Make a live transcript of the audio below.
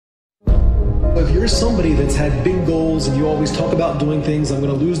if you're somebody that's had big goals and you always talk about doing things, I'm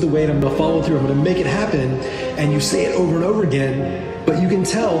going to lose the weight, I'm going to follow through, I'm going to make it happen, and you say it over and over again, but you can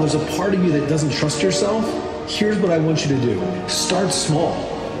tell there's a part of you that doesn't trust yourself, here's what I want you to do. Start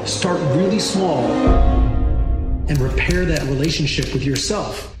small. Start really small and repair that relationship with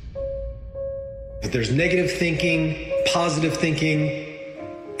yourself. There's negative thinking, positive thinking,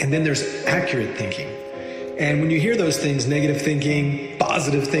 and then there's accurate thinking. And when you hear those things, negative thinking,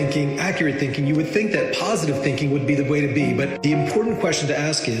 positive thinking, accurate thinking, you would think that positive thinking would be the way to be. But the important question to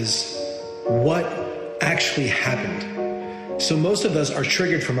ask is, what actually happened? So most of us are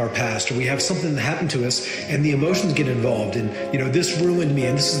triggered from our past, or we have something that happened to us and the emotions get involved and, this ruined me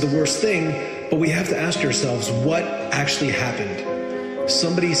and this is the worst thing. But we have to ask ourselves, what actually happened?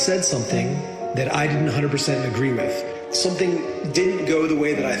 Somebody said something that I didn't 100% agree with. Something didn't go the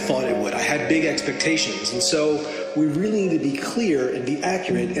way that I thought it would. I had big expectations. And so we really need to be clear and be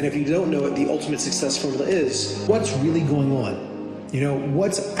accurate. And if you don't know what the ultimate success formula is, what's really going on?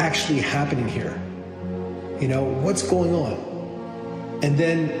 What's actually happening here? What's going on? And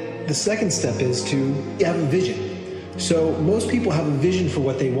then the second step is to have a vision. So most people have a vision for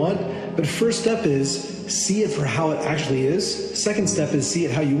what they want, but first step is see it for how it actually is. Second step is see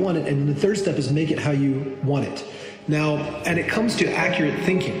it how you want it. And the third step is make it how you want it. Now, and it comes to accurate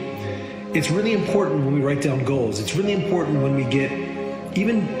thinking. It's really important when we write down goals. It's really important when we get,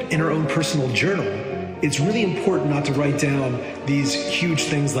 even in our own personal journal, it's really important not to write down these huge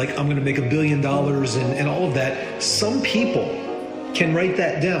things like I'm going to make $1 billion and all of that. Some people can write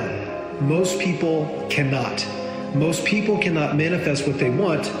that down. Most people cannot. Most people cannot manifest what they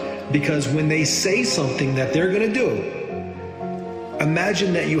want because when they say something that they're going to do,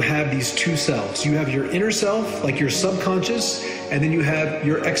 imagine that you have these two selves. You have your inner self, like your subconscious, and then you have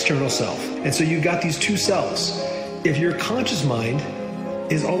your external self. And so you've got these two selves. If your conscious mind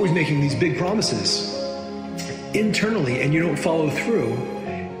is always making these big promises internally and you don't follow through,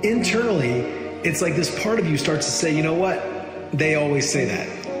 internally, it's like this part of you starts to say, you know what? They always say that.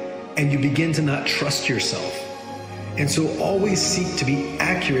 And you begin to not trust yourself. And so always seek to be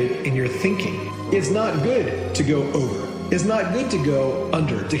accurate in your thinking. It's not good to go over. It's not good to go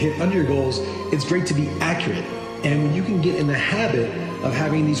under, to hit under your goals. It's great to be accurate. And when you can get in the habit of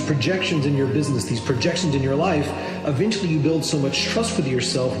having these projections in your business, these projections in your life, eventually you build so much trust with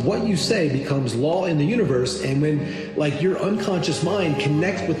yourself. What you say becomes law in the universe. And when your unconscious mind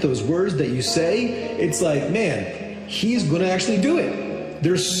connects with those words that you say, it's like, man, he's going to actually do it.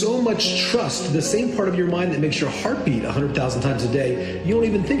 There's so much trust, the same part of your mind that makes your heart beat 100,000 times a day. You don't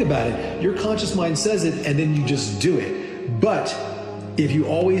even think about it. Your conscious mind says it and then you just do it. But if you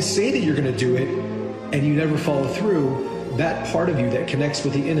always say that you're going to do it and you never follow through, that part of you that connects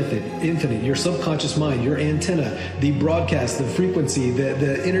with the infinite, your subconscious mind, your antenna, the broadcast, the frequency,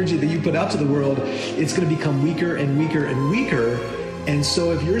 the energy that you put out to the world, it's going to become weaker and weaker and weaker. And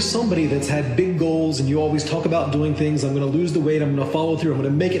so if you're somebody that's had big goals and you always talk about doing things, I'm going to lose the weight, I'm going to follow through, I'm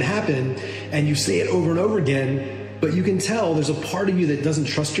going to make it happen, and you say it over and over again, but you can tell there's a part of you that doesn't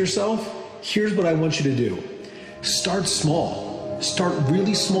trust yourself, here's what I want you to do. Start small. Start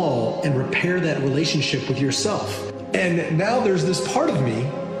really small and repair that relationship with yourself. And now there's this part of me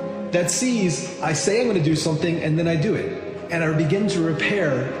that sees, I say I'm going to do something and then I do it. And I begin to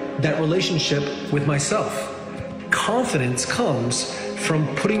repair that relationship with myself. Confidence comes from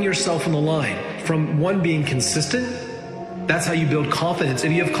putting yourself on the line, from one, being consistent. That's how you build confidence.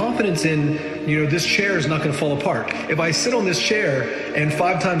 If you have confidence in, this chair is not going to fall apart. If I sit on this chair and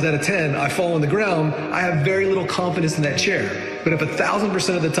 5 times out of 10 I fall on the ground, I have very little confidence in that chair. But if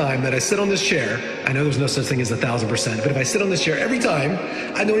 1,000% of the time that I sit on this chair, I know there's no such thing as 1,000%, but if I sit on this chair every time,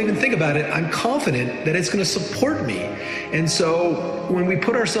 I don't even think about it, I'm confident that it's going to support me. And so when we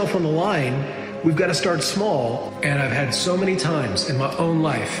put ourselves on the line, we've got to start small. And I've had so many times in my own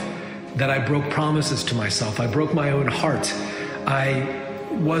life that I broke promises to myself. I broke my own heart. I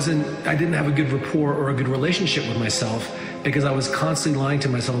didn't have a good rapport or a good relationship with myself because I was constantly lying to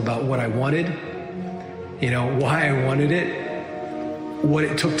myself about what I wanted, why I wanted it, what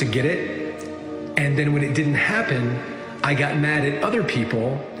it took to get it. And then when it didn't happen, I got mad at other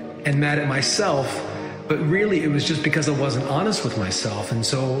people and mad at myself. But really, it was just because I wasn't honest with myself. And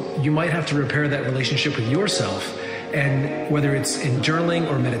so you might have to repair that relationship with yourself. And whether it's in journaling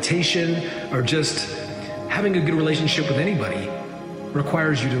or meditation or just having a good relationship with anybody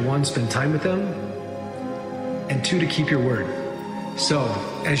requires you to, 1, spend time with them, and 2, to keep your word. So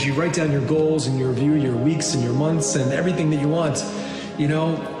as you write down your goals and you review your weeks and your months and everything that you want,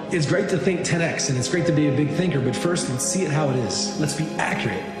 it's great to think 10x and it's great to be a big thinker, but first let's see it how it is. Let's be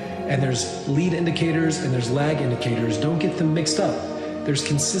accurate. And there's lead indicators and there's lag indicators. Don't get them mixed up. There's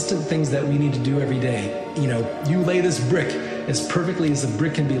consistent things that we need to do every day. You know, you lay this brick as perfectly as the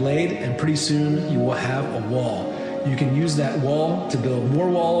brick can be laid, and pretty soon you will have a wall. You can use that wall to build more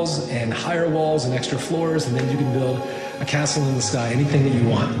walls and higher walls and extra floors, and then you can build a castle in the sky, anything that you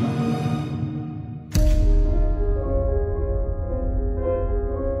want.